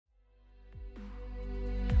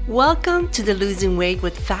Welcome to the Losing Weight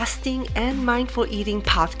with Fasting and Mindful Eating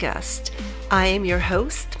podcast. I am your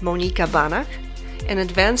host, Monika Banach, an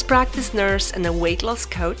advanced practice nurse and a weight loss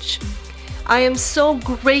coach. I am so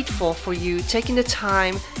grateful for you taking the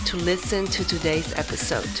time to listen to today's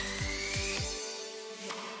episode.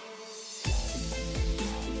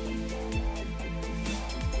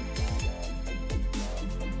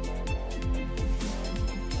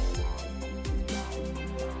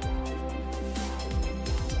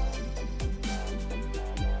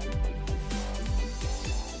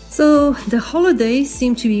 So the holidays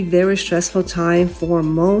seem to be a very stressful time for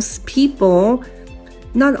most people,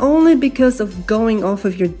 not only because of going off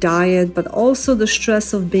of your diet, but also the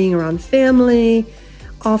stress of being around family.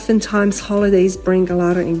 Oftentimes holidays bring a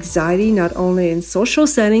lot of anxiety, not only in social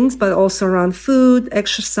settings, but also around food,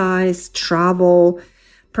 exercise, travel.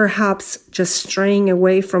 Perhaps just straying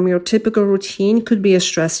away from your typical routine could be a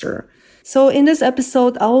stressor. So in this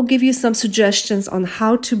episode, I will give you some suggestions on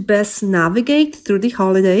how to best navigate through the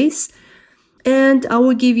holidays. And I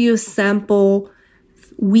will give you a sample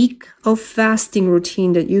week of fasting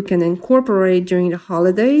routine that you can incorporate during the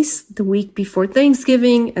holidays, the week before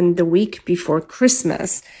Thanksgiving and the week before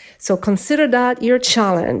Christmas. So consider that your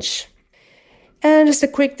challenge. And just a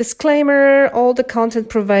quick disclaimer, all the content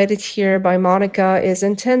provided here by Monika is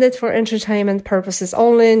intended for entertainment purposes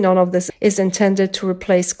only. None of this is intended to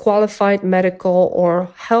replace qualified medical or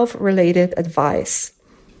health-related advice.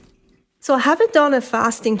 So I haven't done a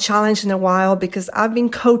fasting challenge in a while because I've been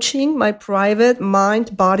coaching my private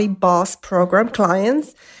Mind Body Boss program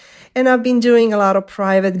clients, and I've been doing a lot of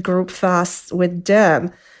private group fasts with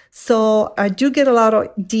them. So I do get a lot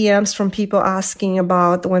of DMs from people asking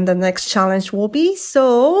about when the next challenge will be.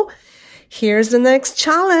 So here's the next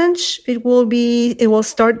challenge. It will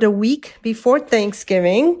start the week before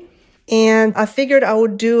Thanksgiving. And I figured I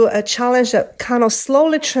would do a challenge that kind of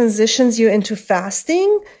slowly transitions you into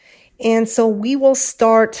fasting. And so we will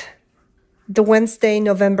start the Wednesday,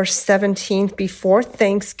 November 17th before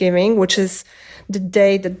Thanksgiving, which is the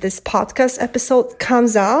day that this podcast episode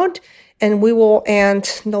comes out. And we will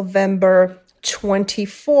end November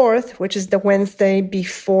 24th, which is the Wednesday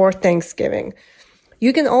before Thanksgiving.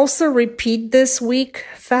 You can also repeat this week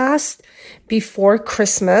fast before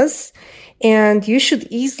Christmas, and you should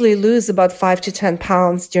easily lose about 5 to 10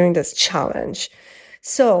 pounds during this challenge.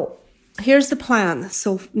 So here's the plan.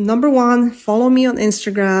 So number one, follow me on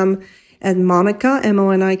Instagram at Monika,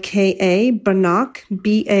 Monika, Banach,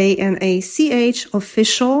 Banach,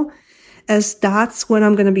 official, as that's when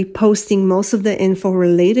I'm going to be posting most of the info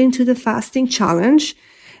relating to the fasting challenge.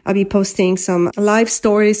 I'll be posting some live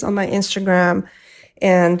stories on my Instagram,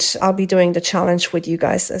 and I'll be doing the challenge with you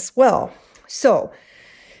guys as well. So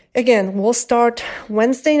again, we'll start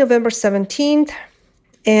Wednesday, November 17th,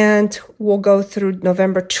 and we'll go through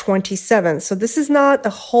November 27th. So this is not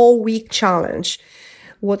a whole week challenge.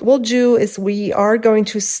 What we'll do is we are going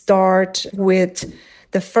to start with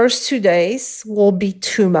the first 2 days will be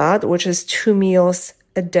TUMAD, which is 2 meals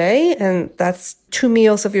a day. And that's 2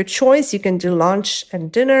 meals of your choice. You can do lunch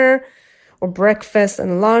and dinner or breakfast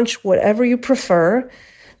and lunch, whatever you prefer.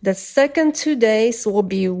 The second 2 days will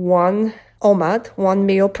be 1 OMAD, 1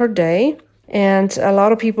 meal per day. And a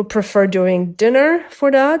lot of people prefer doing dinner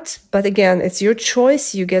for that. But again, it's your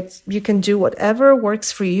choice. You can do whatever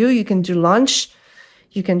works for you. You can do lunch.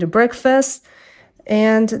 You can do breakfast.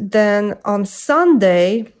 And then on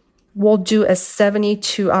Sunday, we'll do a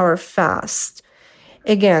 72-hour fast.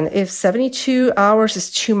 Again, if 72 hours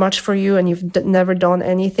is too much for you and you've never done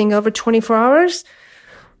anything over 24 hours,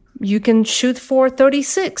 you can shoot for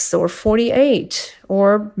 36 or 48,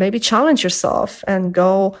 or maybe challenge yourself and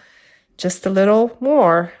go just a little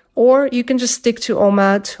more. Or you can just stick to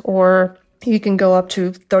OMAD, or you can go up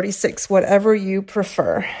to 36, whatever you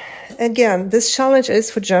prefer. Again, this challenge is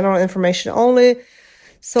for general information only.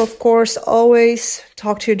 So of course, always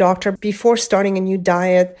talk to your doctor before starting a new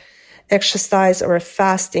diet, exercise, or a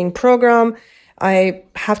fasting program. I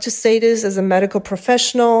have to say this as a medical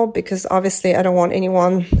professional because obviously I don't want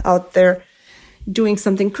anyone out there doing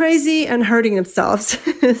something crazy and hurting themselves.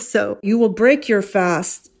 So you will break your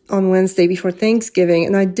fast on Wednesday before Thanksgiving.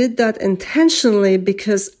 And I did that intentionally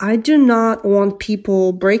because I do not want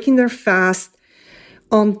people breaking their fast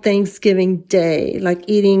on Thanksgiving Day, like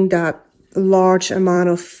eating that large amount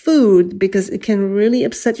of food, because it can really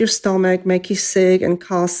upset your stomach, make you sick, and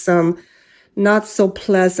cause some not so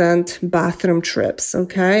pleasant bathroom trips.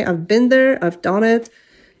 Okay. I've been there. I've done it.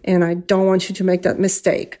 And I don't want you to make that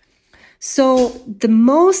mistake. So the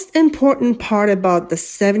most important part about the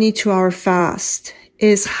 72-hour fast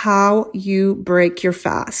is how you break your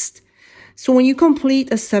fast. So when you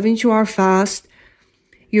complete a 72-hour fast,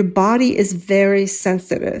 your body is very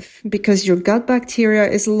sensitive because your gut bacteria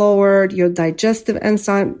is lowered, your digestive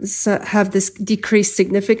enzymes have this decreased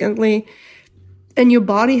significantly, and your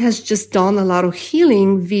body has just done a lot of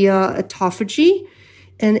healing via autophagy,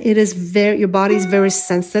 and your body is very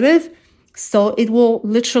sensitive, so it will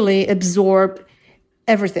literally absorb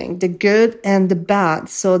everything, the good and the bad.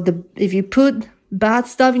 So if you put bad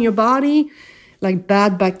stuff in your body, like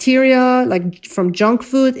bad bacteria, like from junk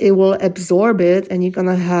food, it will absorb it and you're going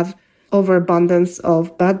to have overabundance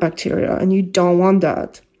of bad bacteria, and you don't want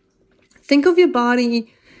that. Think of your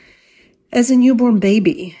body as a newborn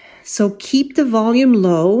baby. So keep the volume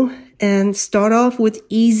low and start off with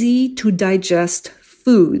easy to digest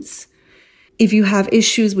foods. If you have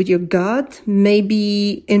issues with your gut,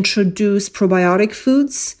 maybe introduce probiotic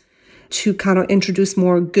foods to kind of introduce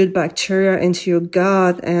more good bacteria into your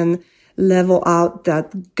gut and level out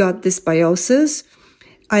that gut dysbiosis.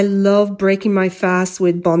 I love breaking my fast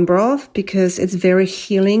with bone broth because it's very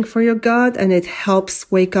healing for your gut and it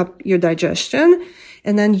helps wake up your digestion.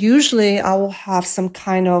 And then usually I will have some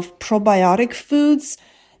kind of probiotic foods.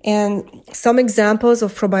 And some examples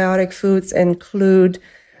of probiotic foods include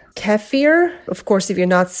kefir. Of course, if you're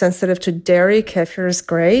not sensitive to dairy, kefir is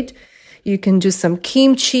great. You can do some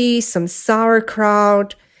kimchi, some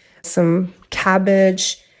sauerkraut, some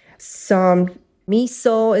cabbage, some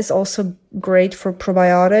miso is also great for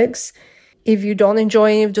probiotics. If you don't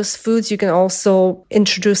enjoy any of those foods, you can also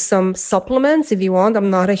introduce some supplements if you want. I'm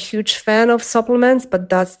not a huge fan of supplements, but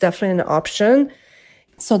that's definitely an option.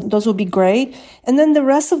 So those will be great. And then the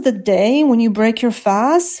rest of the day, when you break your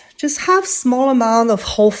fast, just have small amount of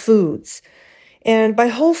whole foods. And by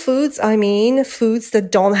whole foods, I mean foods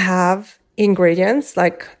that don't have ingredients,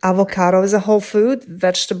 like avocado is a whole food,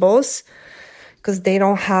 vegetables, because they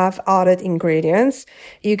don't have added ingredients.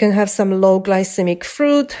 You can have some low glycemic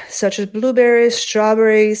fruit, such as blueberries,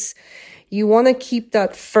 strawberries. You want to keep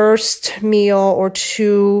that first meal or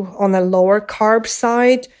two on a lower carb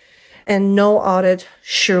side and no added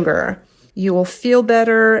sugar. You will feel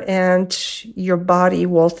better and your body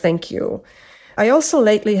will thank you. I also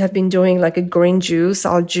lately have been doing like a green juice.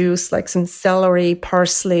 I'll juice like some celery,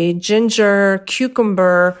 parsley, ginger,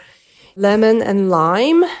 cucumber, lemon, and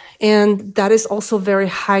lime. And that is also very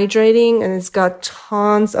hydrating and it's got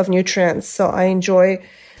tons of nutrients. So I enjoy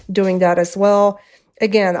doing that as well.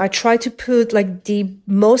 Again, I try to put like the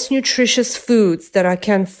most nutritious foods that I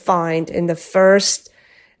can find in the first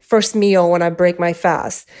meal when I break my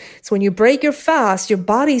fast. So when you break your fast, your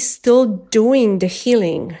body's still doing the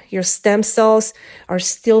healing. Your stem cells are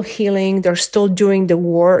still healing. They're still doing the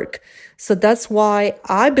work. So that's why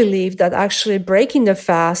I believe that actually breaking the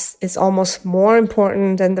fast is almost more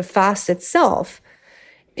important than the fast itself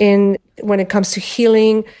when it comes to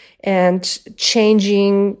healing and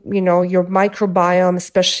changing, your microbiome,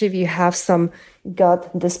 especially if you have some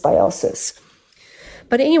gut dysbiosis.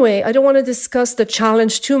 But anyway, I don't want to discuss the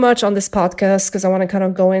challenge too much on this podcast because I want to kind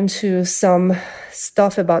of go into some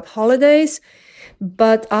stuff about holidays.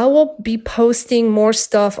 But I will be posting more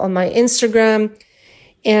stuff on my Instagram.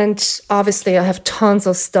 And obviously, I have tons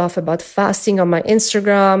of stuff about fasting on my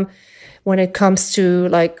Instagram when it comes to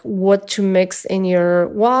like what to mix in your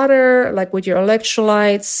water, like with your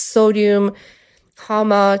electrolytes, sodium, how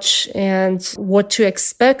much, and what to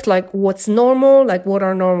expect, like what's normal, like what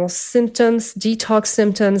are normal symptoms, detox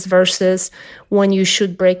symptoms versus when you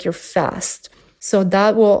should break your fast. So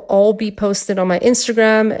that will all be posted on my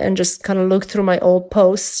Instagram, and just kind of look through my old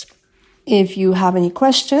posts if you have any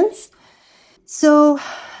questions. So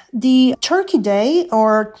the Turkey Day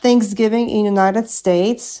or Thanksgiving in the United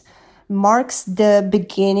States marks the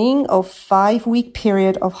beginning of 5-week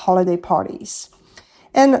period of holiday parties.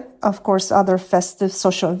 And of course, other festive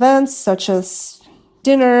social events such as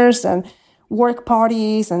dinners and work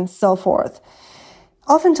parties and so forth.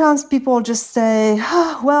 Oftentimes people just say,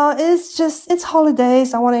 well, it's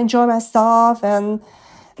holidays. I want to enjoy myself. And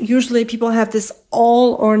usually people have this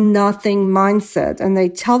all or nothing mindset and they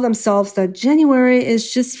tell themselves that January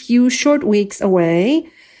is just few short weeks away.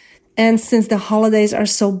 And since the holidays are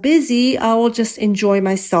so busy, I will just enjoy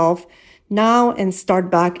myself now and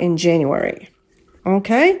start back in January.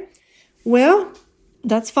 Okay, well,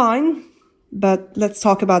 that's fine, but let's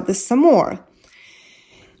talk about this some more.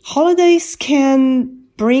 Holidays can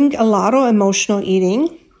bring a lot of emotional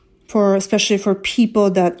eating, especially for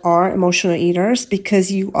people that are emotional eaters,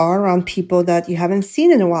 because you are around people that you haven't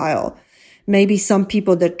seen in a while. Maybe some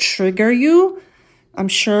people that trigger you. I'm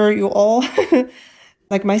sure you all,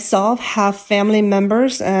 like myself, have family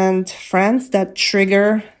members and friends that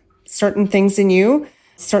trigger certain things in you,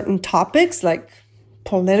 certain topics like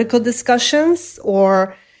political discussions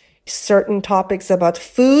or certain topics about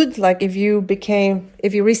food. Like if you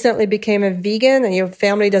recently became a vegan and your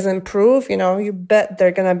family doesn't approve, you bet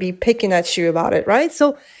they're going to be picking at you about it, right?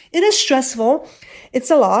 So it is stressful. It's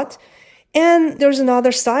a lot. And there's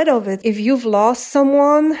another side of it. If you've lost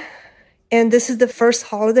someone and this is the first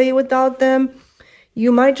holiday without them,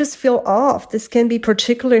 you might just feel off. This can be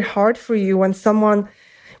particularly hard for you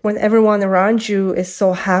when everyone around you is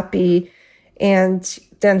so happy, and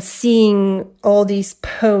then seeing all these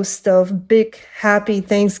posts of big happy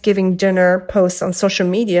Thanksgiving dinner posts on social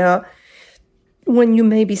media when you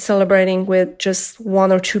may be celebrating with just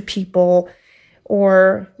one or two people,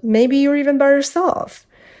 or maybe you're even by yourself.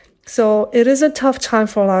 So it is a tough time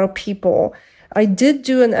for a lot of people. I did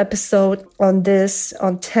do an episode on this,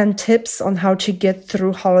 on 10 tips on how to get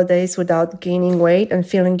through holidays without gaining weight and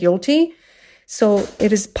feeling guilty. So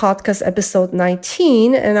it is podcast episode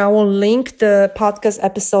 19, and I will link the podcast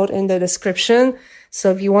episode in the description. So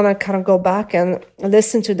if you want to kind of go back and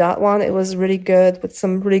listen to that one, it was really good with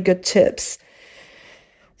some really good tips.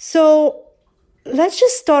 So let's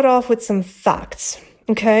just start off with some facts,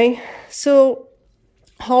 okay? So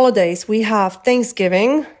holidays, we have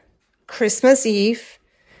Thanksgiving, Christmas Eve,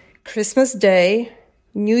 Christmas Day,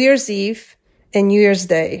 New Year's Eve, and New Year's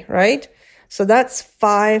Day, right? So that's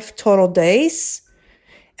 5 total days.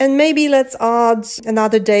 And maybe let's add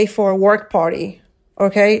another day for a work party,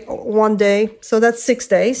 okay? 1 day. So that's 6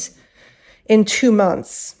 days in 2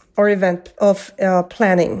 months or event of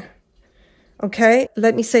planning, okay?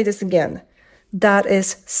 Let me say this again. That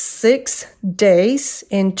is 6 days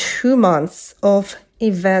in 2 months of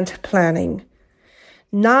event planning.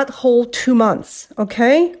 Not whole 2 months,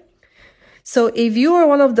 okay? So if you are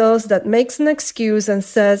one of those that makes an excuse and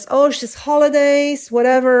says, oh, it's just holidays,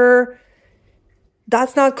 whatever,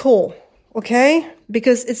 that's not cool, okay?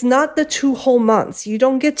 Because it's not the 2 whole months. You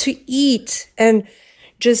don't get to eat and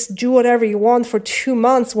just do whatever you want for 2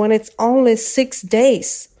 months when it's only 6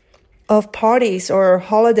 days of parties or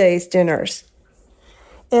holidays, dinners.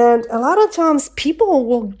 And a lot of times people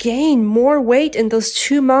will gain more weight in those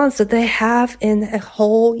 2 months that they have in a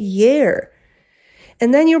whole year.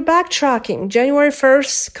 And then you're backtracking. January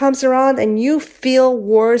 1st comes around and you feel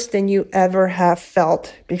worse than you ever have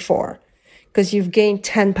felt before because you've gained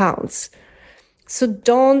 10 pounds. So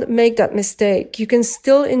don't make that mistake. You can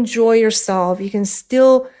still enjoy yourself. You can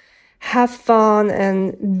still have fun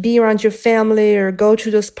and be around your family or go to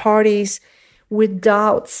those parties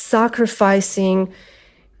without sacrificing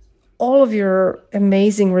all of your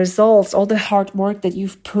amazing results, all the hard work that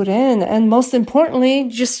you've put in, and most importantly,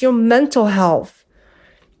 just your mental health.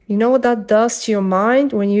 You know what that does to your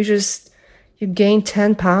mind when you gain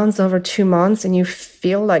 10 pounds over 2 months and you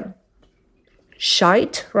feel like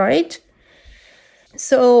shite, right?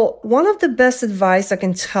 So one of the best advice I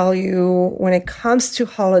can tell you when it comes to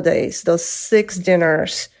holidays, those 6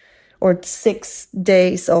 dinners or 6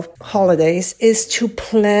 days of holidays, is to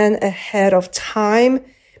plan ahead of time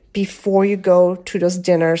before you go to those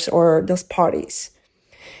dinners or those parties.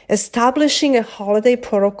 Establishing a holiday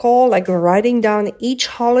protocol, like writing down each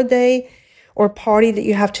holiday or party that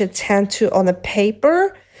you have to attend to on a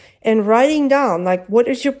paper, and writing down, like, what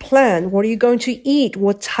is your plan? What are you going to eat?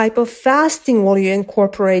 What type of fasting will you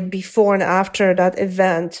incorporate before and after that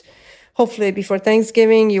event? Hopefully before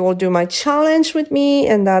Thanksgiving, you will do my challenge with me,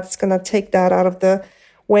 and that's going to take that out of the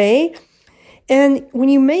way. And when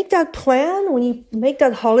you make that plan, when you make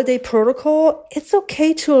that holiday protocol, it's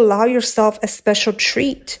okay to allow yourself a special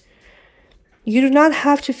treat. You do not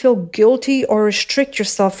have to feel guilty or restrict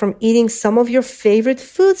yourself from eating some of your favorite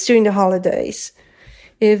foods during the holidays.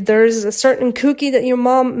 If there's a certain cookie that your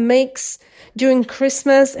mom makes during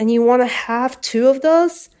Christmas and you want to have 2 of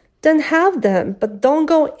those, then have them. But don't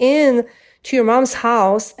go in to your mom's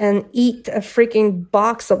house and eat a freaking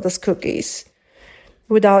box of those cookies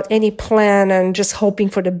without any plan and just hoping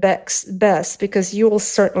for the best, because you will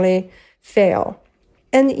certainly fail.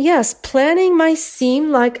 And yes, planning might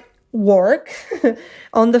seem like work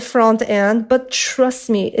on the front end, but trust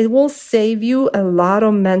me, it will save you a lot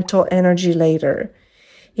of mental energy later.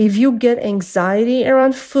 If you get anxiety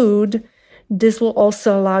around food, this will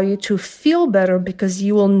also allow you to feel better because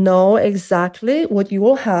you will know exactly what you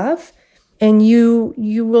will have, and you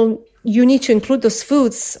need to include those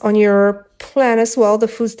foods on your plan as well, the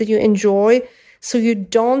foods that you enjoy, so you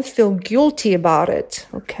don't feel guilty about it,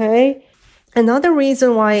 okay? Another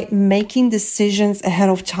reason why making decisions ahead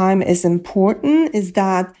of time is important is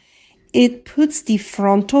that it puts the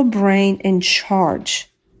frontal brain in charge.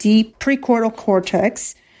 The prefrontal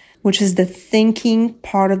cortex, which is the thinking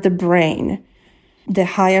part of the brain, the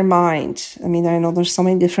higher mind. I mean, I know there's so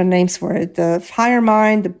many different names for it. The higher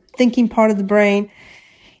mind, the thinking part of the brain,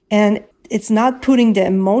 And it's not putting the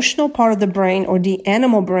emotional part of the brain or the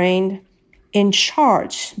animal brain in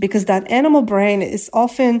charge, because that animal brain is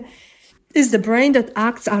the brain that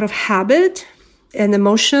acts out of habit and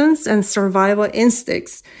emotions and survival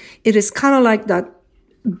instincts. It is kind of like that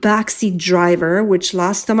backseat driver, which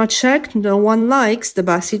last time I checked, no one likes the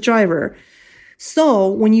backseat driver. So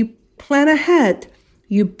when you plan ahead,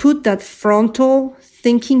 you put that frontal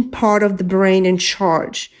thinking part of the brain in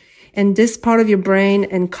charge. And this part of your brain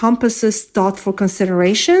encompasses thoughtful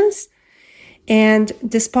considerations. And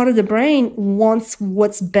this part of the brain wants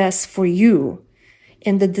what's best for you.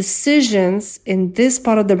 And the decisions in this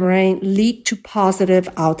part of the brain lead to positive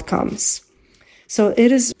outcomes. So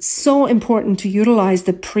it is so important to utilize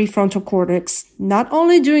the prefrontal cortex, not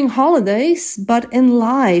only during holidays, but in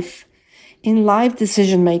life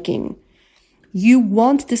decision making. You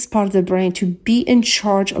want this part of the brain to be in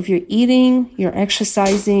charge of your eating, your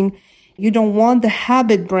exercising. You don't want the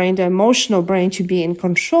habit brain, the emotional brain, to be in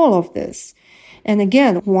control of this. And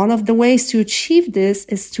again, one of the ways to achieve this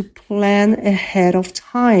is to plan ahead of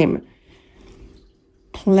time.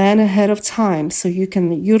 Plan ahead of time so you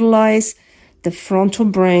can utilize the frontal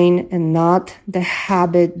brain and not the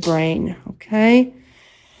habit brain, okay?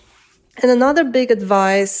 And another big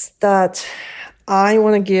advice that I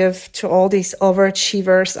want to give to all these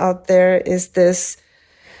overachievers out there is this: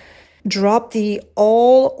 drop the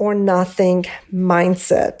all or nothing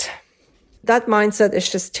mindset. That mindset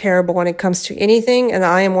is just terrible when it comes to anything. And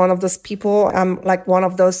I am one of those people. I'm like one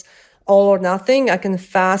of those all or nothing. I can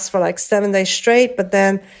fast for like 7 days straight, but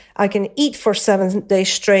then I can eat for 7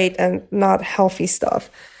 days straight and not healthy stuff.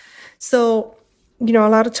 So, a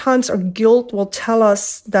lot of times our guilt will tell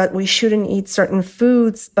us that we shouldn't eat certain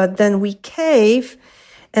foods, but then we cave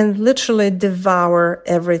and literally devour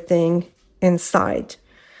everything inside.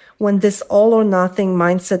 When this all or nothing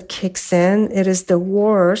mindset kicks in, it is the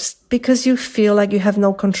worst because you feel like you have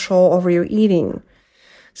no control over your eating.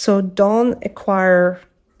 So don't acquire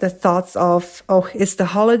the thoughts of, oh, it's the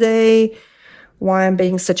holiday, why I'm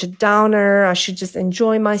being such a downer, I should just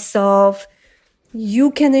enjoy myself.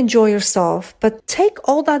 You can enjoy yourself, but take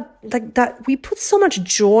all that, like that. We put so much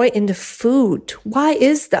joy in the food. Why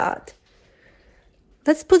is that?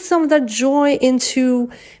 Let's put some of that joy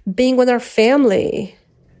into being with our family,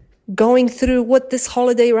 going through what this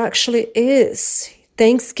holiday actually is.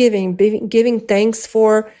 Thanksgiving, giving thanks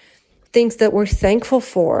for things that we're thankful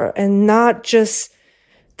for and not just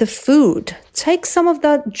the food. Take some of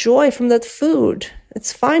that joy from that food.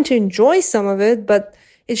 It's fine to enjoy some of it, but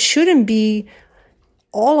it shouldn't be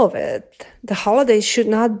all of it. The holidays should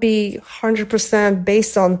not be 100%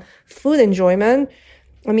 based on food enjoyment.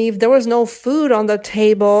 I mean, if there was no food on the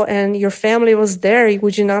table and your family was there,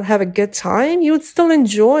 would you not have a good time? You would still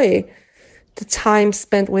enjoy the time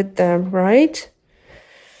spent with them, right?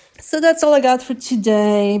 So that's all I got for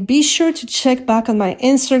today. Be sure to check back on my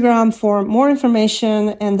Instagram for more information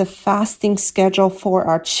and the fasting schedule for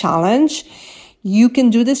our challenge. You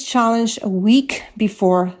can do this challenge a week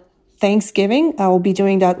before Thanksgiving. I will be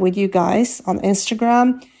doing that with you guys on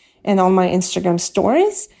Instagram and on my Instagram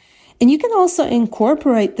stories. And you can also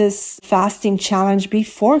incorporate this fasting challenge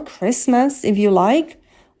before Christmas if you like,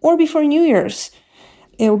 or before New Year's.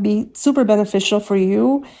 It will be super beneficial for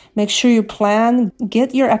you. Make sure you plan,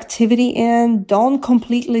 get your activity in. Don't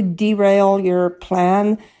completely derail your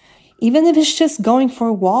plan. Even if it's just going for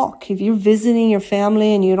a walk. If you're visiting your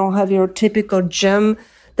family and you don't have your typical gym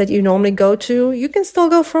that you normally go to, you can still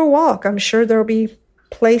go for a walk. I'm sure there'll be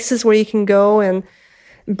places where you can go and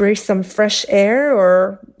breathe some fresh air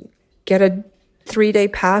or get a 3-day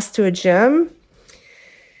pass to a gym.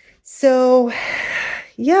 So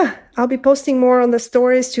yeah, I'll be posting more on the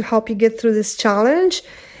stories to help you get through this challenge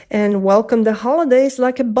and welcome the holidays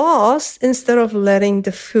like a boss instead of letting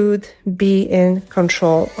the food be in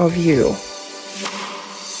control of you.